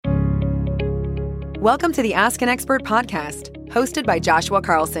Welcome to the Ask an Expert podcast, hosted by Joshua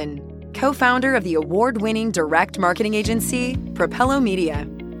Carlson, co-founder of the award-winning direct marketing agency, Propello Media.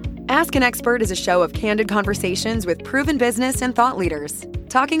 Ask an Expert is a show of candid conversations with proven business and thought leaders,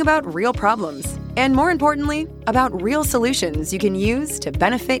 talking about real problems, and more importantly, about real solutions you can use to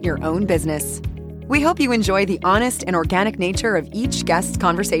benefit your own business. We hope you enjoy the honest and organic nature of each guest's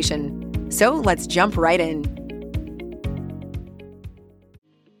conversation. So let's jump right in.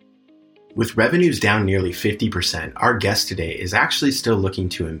 With revenues down nearly 50%, our guest today is actually still looking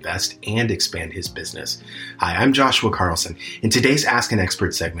to invest and expand his business. Hi, I'm Joshua Carlson. In today's Ask an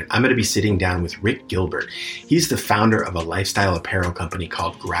Expert segment, I'm going to be sitting down with Rick Gilbert. He's the founder of a lifestyle apparel company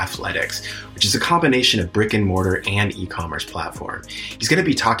called Grafletics, which is a combination of brick and mortar and e-commerce platform. He's going to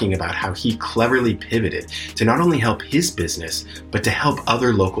be talking about how he cleverly pivoted to not only help his business, but to help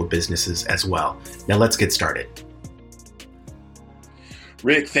other local businesses as well. Now let's get started.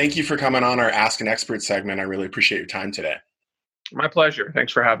 Rick, thank you for coming on our Ask an Expert segment. I really appreciate your time today. My pleasure.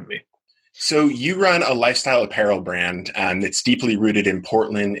 Thanks for having me. So you run a lifestyle apparel brand that's deeply rooted in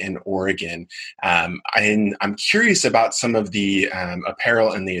Portland and Oregon. I'm curious about some of the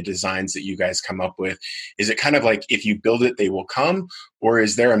apparel and the designs that you guys come up with. Is it kind of like if you build it, they will come? Or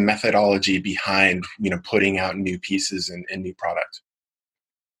is there a methodology behind putting out new pieces and new product?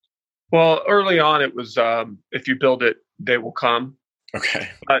 Well, early on, it was if you build it, they will come. Okay.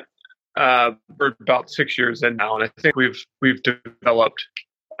 But we're about 6 years in now, and I think we've developed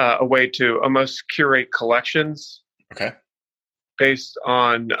a way to almost curate collections. Okay. Based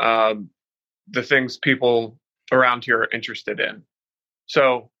on the things people around here are interested in.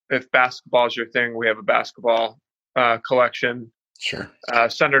 So if basketball is your thing, we have a basketball collection. Sure.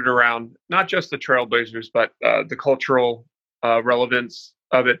 Centered around not just the Trailblazers, but the cultural relevance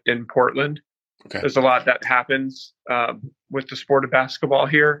of it in Portland. Okay. There's a lot that happens with the sport of basketball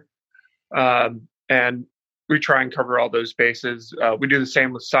here. And we try and cover all those bases. We do the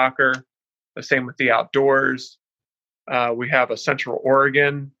same with soccer, the same with the outdoors. We have a Central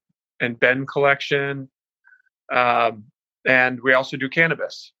Oregon and Bend collection. And we also do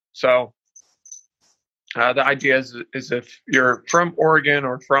cannabis. So the idea is if you're from Oregon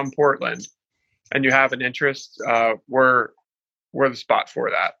or from Portland and you have an interest, we're the spot for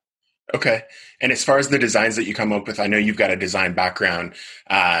that. Okay. And as far as the designs that you come up with, I know you've got a design background.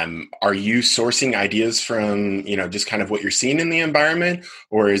 Are you sourcing ideas from, just kind of what you're seeing in the environment,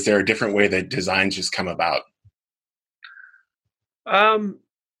 or is there a different way that designs just come about?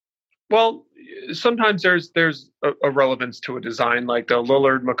 Well, sometimes there's a relevance to a design, like the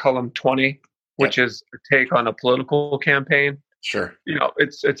Lillard McCollum 20, which is a take on a political campaign. Sure.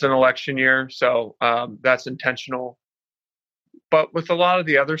 It's an election year, so that's intentional. But with a lot of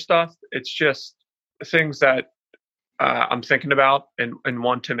the other stuff, it's just things that I'm thinking about and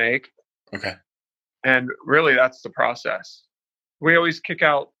want to make. Okay. And really, that's the process. We always kick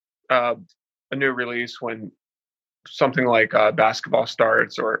out a new release when something like basketball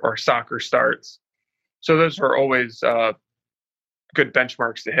starts or soccer starts. So those are always good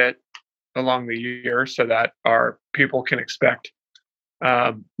benchmarks to hit along the year so that our people can expect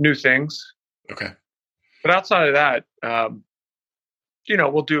new things. Okay. But outside of that,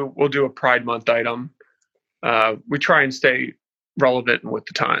 we'll do a Pride Month item. We try and stay relevant and with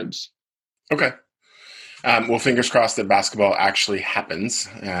the times. Okay. Well, fingers crossed that basketball actually happens.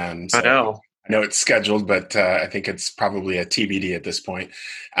 I know it's scheduled, but I think it's probably a TBD at this point.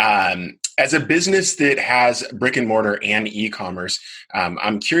 As a business that has brick and mortar and e-commerce,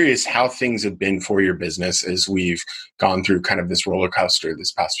 I'm curious how things have been for your business as we've gone through kind of this roller coaster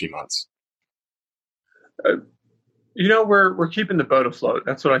this past few months. We're keeping the boat afloat.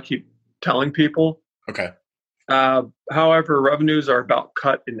 That's what I keep telling people. Okay. However, revenues are about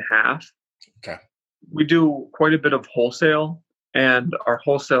cut in half. Okay. We do quite a bit of wholesale, and our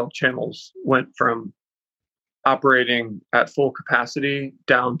wholesale channels went from operating at full capacity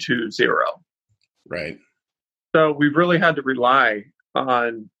down to zero. Right. So we've really had to rely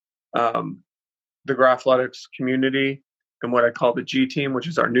on the Grafletics community and what I call the G team, which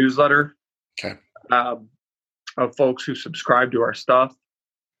is our newsletter. Okay. Of folks who subscribe to our stuff.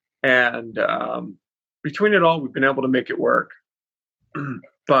 And between it all, we've been able to make it work.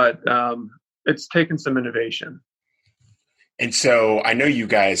 But it's taken some innovation. And so I know you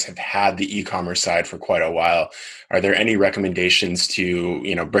guys have had the e-commerce side for quite a while. Are there any recommendations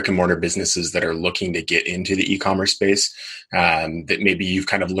to, brick and mortar businesses that are looking to get into the e-commerce space that maybe you've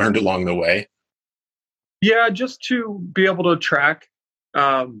kind of learned along the way? Yeah, just to be able to track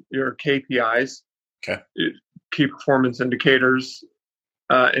your KPIs. Okay. Key performance indicators,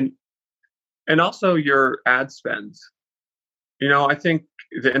 and also your ad spends. I think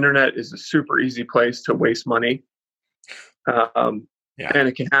the internet is a super easy place to waste money. And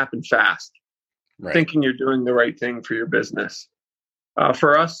it can happen fast. Right. Thinking you're doing the right thing for your business.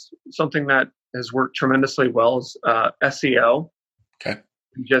 For us, something that has worked tremendously well is SEO. Okay.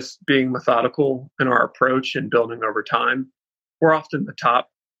 Just being methodical in our approach and building over time. We're often the top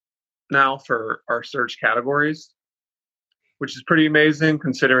now for our search categories, which is pretty amazing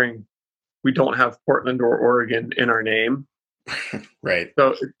considering we don't have Portland or Oregon in our name. Right.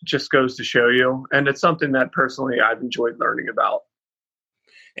 So it just goes to show you. And it's something that personally I've enjoyed learning about.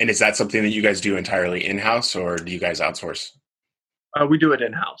 And is that something that you guys do entirely in-house, or do you guys outsource? We do it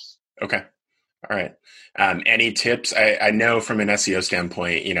in-house. Okay. All right. Any tips? I know from an SEO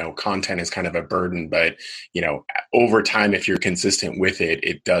standpoint, content is kind of a burden, but, over time, if you're consistent with it,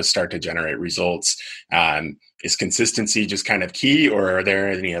 it does start to generate results. Is consistency just kind of key, or are there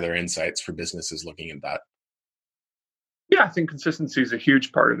any other insights for businesses looking at that? Yeah, I think consistency is a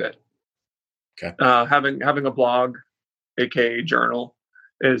huge part of it. Okay. Having a blog, aka journal,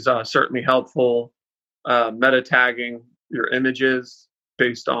 is certainly helpful. Meta tagging your images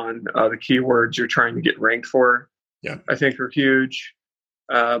based on the keywords you're trying to get ranked for, I think are huge.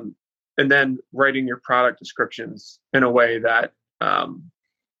 And then writing your product descriptions in a way that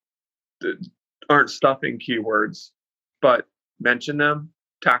aren't stuffing keywords, but mention them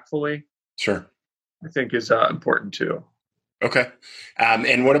tactfully. Sure. I think is important too. Okay.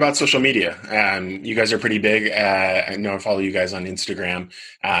 And what about social media? You guys are pretty big. I know I follow you guys on Instagram.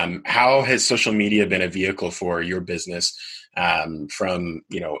 How has social media been a vehicle for your business? From,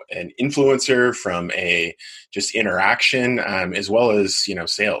 an influencer, from a just interaction, as well as,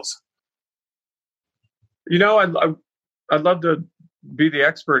 sales? I'd love to be the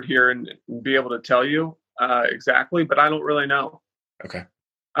expert here and be able to tell you exactly, but I don't really know. Okay.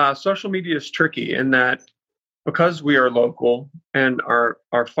 Social media is tricky in that because we are local and our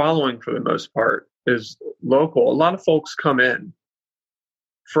following for the most part is local, a lot of folks come in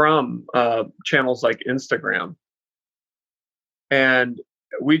from channels like Instagram. And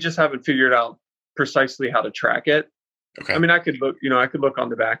we just haven't figured out precisely how to track it. Okay. I mean, I could look on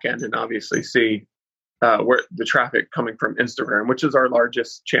the back end and obviously see where the traffic coming from Instagram, which is our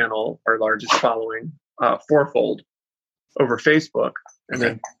largest channel, our largest following, fourfold over Facebook, and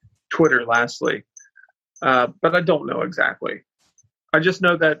then Twitter lastly. But I don't know exactly. I just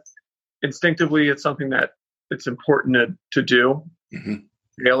know that instinctively it's something that it's important to do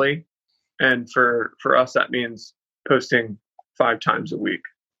daily. And for us, that means posting 5 times a week.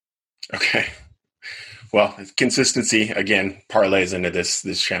 Okay. Well, consistency, again, parlays into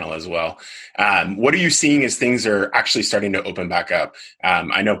this channel as well. What are you seeing as things are actually starting to open back up?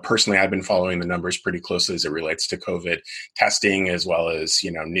 I know personally I've been following the numbers pretty closely as it relates to COVID testing, as well as,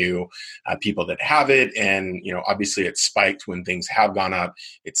 new people that have it. And, obviously it spiked when things have gone up.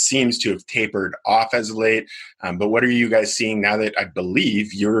 It seems to have tapered off as of late. But what are you guys seeing now that I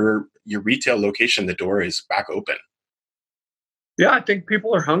believe your retail location, the door is back open? Yeah, I think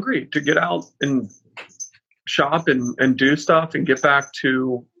people are hungry to get out and shop and do stuff and get back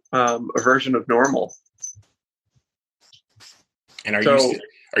to a version of normal. And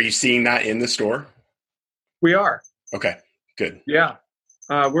are you seeing that in the store? We are. Okay, good. Yeah,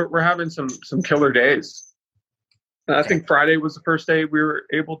 we're having some killer days. I think Friday was the first day we were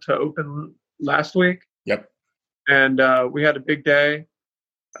able to open last week. Yep. And we had a big day.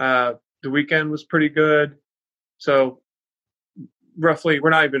 The weekend was pretty good. So roughly, we're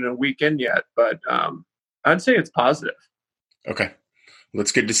not even a weekend yet, but I'd say it's positive. Okay. Well,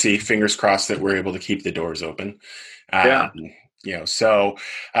 it's good to see. Fingers crossed that we're able to keep the doors open. So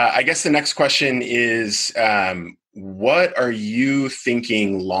I guess the next question is, what are you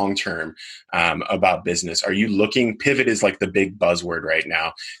thinking long-term about business? Are you looking, pivot is like the big buzzword right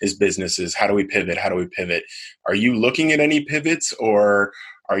now is businesses. How do we pivot? How do we pivot? Are you looking at any pivots, or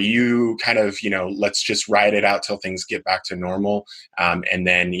are you kind of, let's just ride it out till things get back to normal and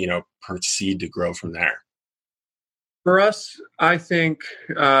then, proceed to grow from there? For us, I think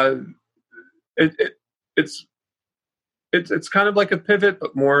it's kind of like a pivot,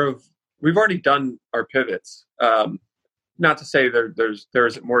 but more of, we've already done our pivots. Not to say there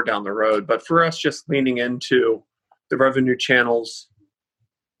isn't more down the road, but for us, just leaning into the revenue channels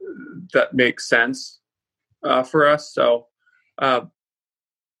that make sense for us. So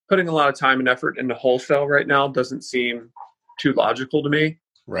putting a lot of time and effort into wholesale right now doesn't seem too logical to me.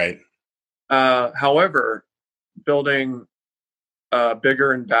 Right. However, building a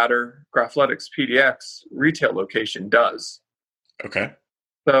bigger and badder Grafletics PDX retail location does. Okay.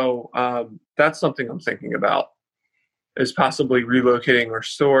 So that's something I'm thinking about, is possibly relocating our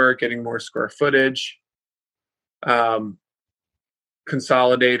store, getting more square footage.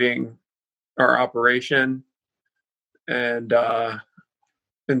 consolidating our operation and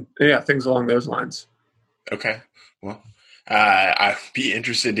yeah, things along those lines. Okay. Well, I'd be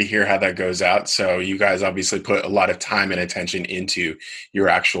interested to hear how that goes out. So you guys obviously put a lot of time and attention into your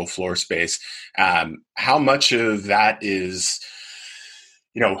actual floor space. How much of that is,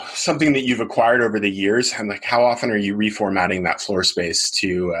 something that you've acquired over the years? And like, how often are you reformatting that floor space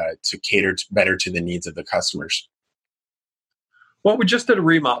to cater better to the needs of the customers? Well, we just did a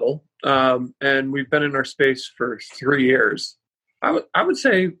remodel, and we've been in our space for 3 years. I would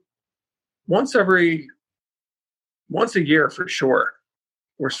say once a year for sure.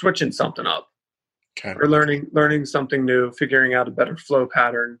 We're switching something up. Okay. We're learning something new, figuring out a better flow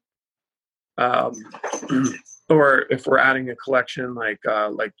pattern. Or if we're adding a collection like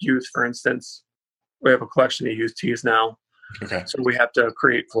youth, for instance, we have a collection of youth tees now. Okay. So we have to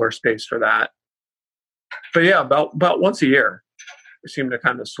create floor space for that. But yeah, about once a year, we seem to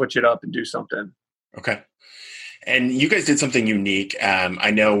kind of switch it up and do something. Okay. And you guys did something unique. I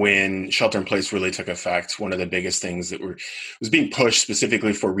know when shelter in place really took effect, one of the biggest things that was being pushed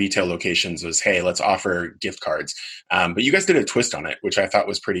specifically for retail locations was, hey, let's offer gift cards. But you guys did a twist on it, which I thought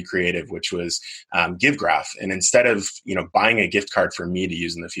was pretty creative, which was GiveGraph. And instead of buying a gift card for me to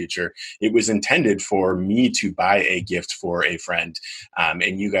use in the future, it was intended for me to buy a gift for a friend.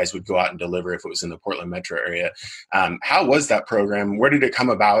 And you guys would go out and deliver if it was in the Portland metro area. How was that program? Where did it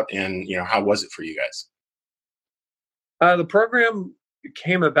come about? And how was it for you guys? The program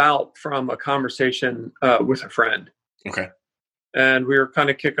came about from a conversation with a friend. Okay. And we were kind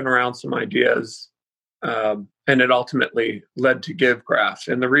of kicking around some ideas, and it ultimately led to GiveGraph.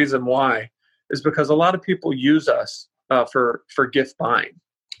 And the reason why is because a lot of people use us for gift buying.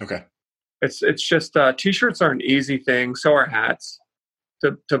 Okay. It's just T-shirts are an easy thing. So are hats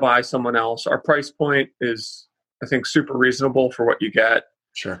to buy someone else. Our price point is, I think, super reasonable for what you get.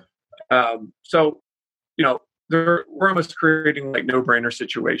 Sure. So, we're almost creating like no-brainer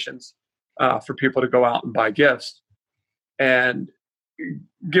situations for people to go out and buy gifts. And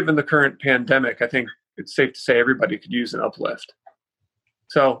given the current pandemic, I think it's safe to say everybody could use an uplift.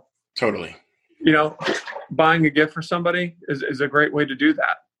 So totally, buying a gift for somebody is a great way to do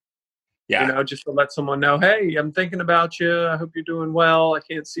that. Yeah. Just to let someone know, hey, I'm thinking about you. I hope you're doing well. I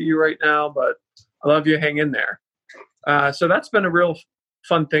can't see you right now, but I love you. Hang in there. So that's been a real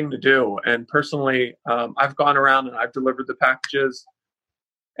fun thing to do. And personally, I've gone around and I've delivered the packages,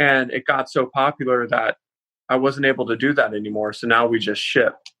 and it got so popular that I wasn't able to do that anymore. So now we just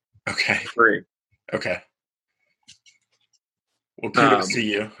ship. Okay. Free. Okay. Well, kudos to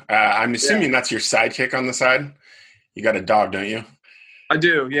you. I'm assuming that's your sidekick on the side. You got a dog, don't you? I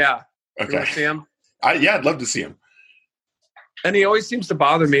do. Yeah. Okay. You want to see him? Yeah, I'd love to see him. And he always seems to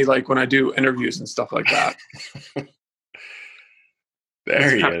bother me, like when I do interviews and stuff like that.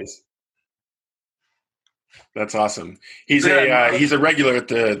 There he is. That's awesome. He's a regular at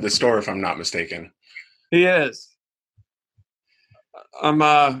the store, if I'm not mistaken. He is.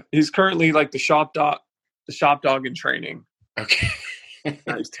 He's currently like the shop dog in training. Okay.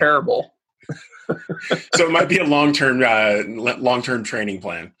 He's terrible. So it might be a long-term training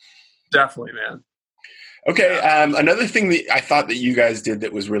plan. Definitely, man. Okay. Another thing that I thought that you guys did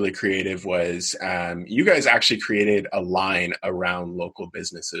that was really creative was you guys actually created a line around local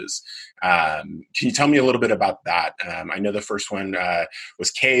businesses. Can you tell me a little bit about that? I know the first one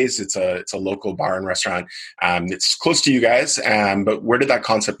was Kay's. It's a local bar and restaurant. It's close to you guys, but where did that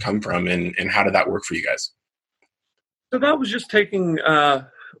concept come from, and how did that work for you guys? So that was just taking,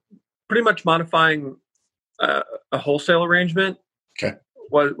 pretty much modifying a wholesale arrangement. Okay.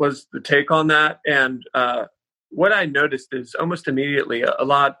 Was the take on that. And what I noticed is almost immediately a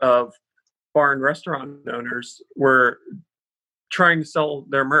lot of bar and restaurant owners were trying to sell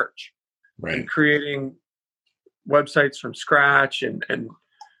their merch, right, and creating websites from scratch and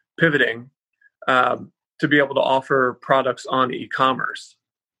pivoting to be able to offer products on eCommerce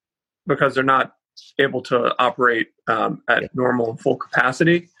because they're not able to operate at normal and full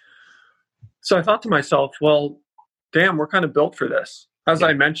capacity. So I thought to myself, well, damn, we're kind of built for this. As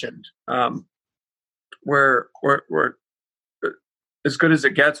I mentioned, we're as good as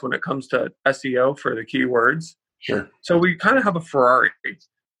it gets when it comes to SEO for the keywords. Sure. So we kind of have a Ferrari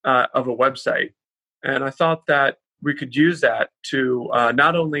of a website. And I thought that we could use that to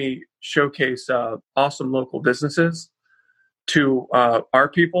not only showcase awesome local businesses to our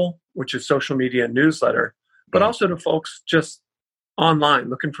people, which is social media and newsletter, but also to folks just online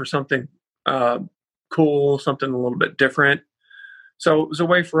looking for something cool, something a little bit different. So it was a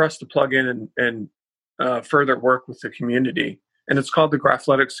way for us to plug in and further work with the community. And it's called the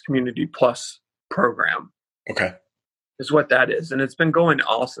Grafletics Community Plus program. Okay. is what that is. And it's been going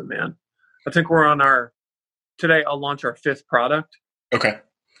awesome, man. I think we're on today I'll launch our 5th product. Okay.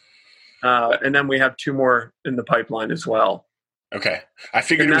 And then we have 2 more in the pipeline as well. Okay. I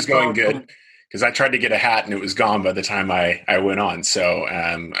figured it was going good because I tried to get a hat and it was gone by the time I went on. So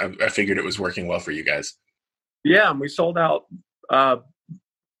I figured it was working well for you guys. Yeah. And we sold out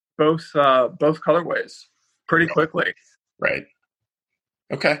both colorways pretty quickly. Right.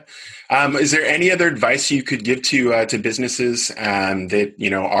 Okay. Is there any other advice you could give to businesses that,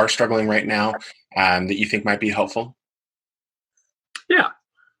 are struggling right now that you think might be helpful? Yeah.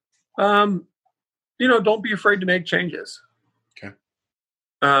 Don't be afraid to make changes. Okay.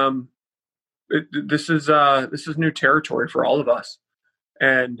 This is new territory for all of us.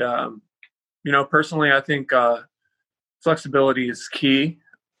 And, personally, I think flexibility is key.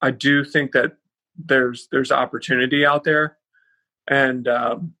 I do think that there's opportunity out there. And,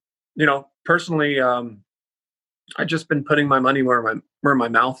 personally, I've just been putting my money where my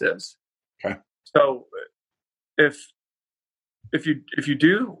mouth is. Okay. So if you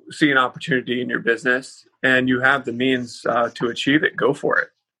do see an opportunity in your business and you have the means to achieve it, go for it.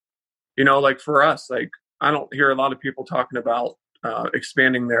 Like for us, I don't hear a lot of people talking about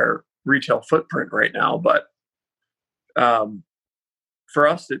expanding their retail footprint right now, but for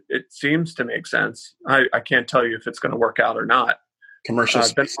us, it seems to make sense. I can't tell you if it's going to work out or not. Commercial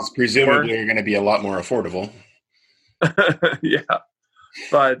spaces presumably are going to be a lot more affordable. Yeah,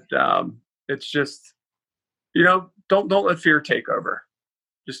 but it's just, don't let fear take over.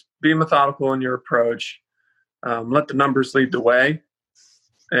 Just be methodical in your approach. Let the numbers lead the way,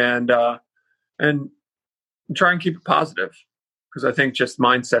 and try and keep it positive, because I think just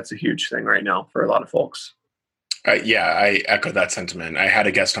mindset's a huge thing right now for a lot of folks. I echo that sentiment. I had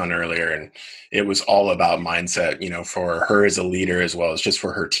a guest on earlier, and it was all about mindset, for her as a leader as well as just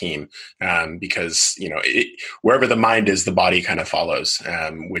for her team. Because, wherever the mind is, the body kind of follows,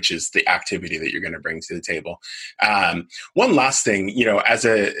 which is the activity that you're going to bring to the table. One last thing, as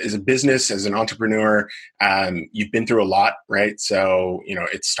a business, as an entrepreneur, you've been through a lot, right? So,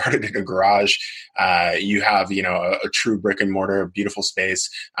 it started in a garage. You have, a true brick and mortar, beautiful space.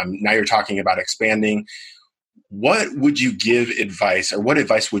 Now you're talking about expanding. What would you give advice, or what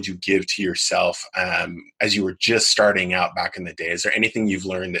advice would you give to yourself as you were just starting out back in the day? Is there anything you've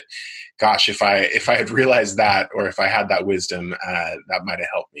learned that, gosh, if I had realized that, or if I had that wisdom, that might have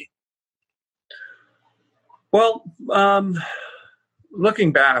helped me? Well,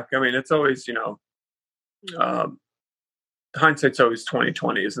 looking back, it's always, hindsight's always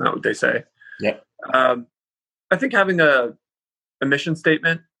 20/20, isn't that what they say? Yep. I think having a mission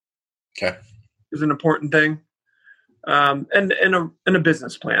statement, okay, is an important thing. And a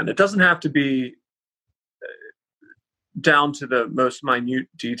business plan. It doesn't have to be down to the most minute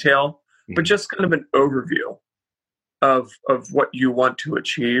detail, but just kind of an overview of what you want to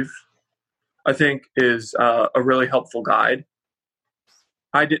achieve, I think is a really helpful guide.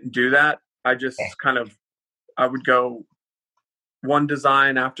 I didn't do that. I just I would go one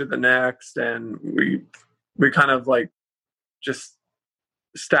design after the next, and we kind of just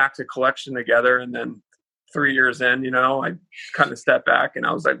stacked a collection together, and then 3 years in, I kind of stepped back and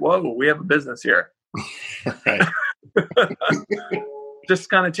I was like, whoa, we have a business here. Right. Just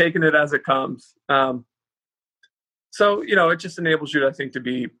kind of taking it as it comes. So, it just enables you, I think, to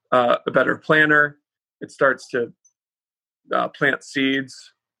be a better planner. It starts to plant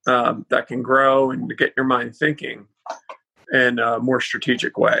seeds that can grow and to get your mind thinking in a more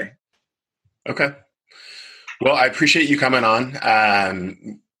strategic way. Okay. Well, I appreciate you coming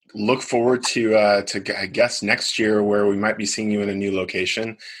on. Look forward to I guess next year, where we might be seeing you in a new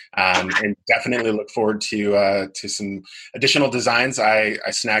location, and definitely look forward to some additional designs. I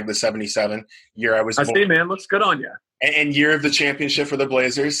snagged the 77 year I was born. See, man, looks good on you. And year of the championship for the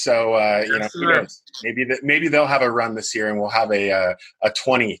Blazers. So maybe they'll have a run this year, and we'll have a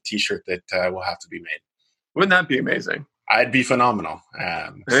 20 T-shirt that will have to be made. Wouldn't that be amazing? I'd be phenomenal.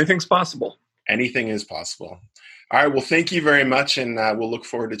 Anything's possible. Anything is possible. All right. Well, thank you very much. And we'll look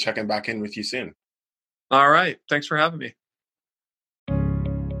forward to checking back in with you soon. All right. Thanks for having me.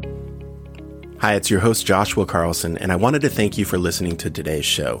 Hi, it's your host, Joshua Carlson, and I wanted to thank you for listening to today's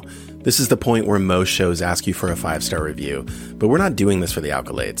show. This is the point where most shows ask you for a 5-star review, but we're not doing this for the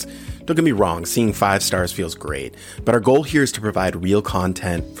accolades. Don't get me wrong, seeing 5 stars feels great, but our goal here is to provide real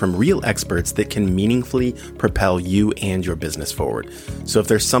content from real experts that can meaningfully propel you and your business forward. So if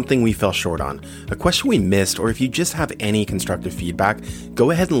there's something we fell short on, a question we missed, or if you just have any constructive feedback,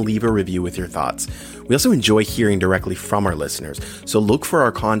 go ahead and leave a review with your thoughts. We also enjoy hearing directly from our listeners, so look for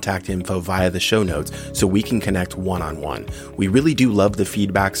our contact info via the show notes so we can connect one-on-one. We really do love the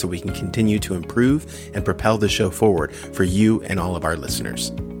feedback so we can can continue to improve and propel the show forward for you and all of our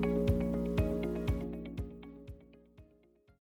listeners.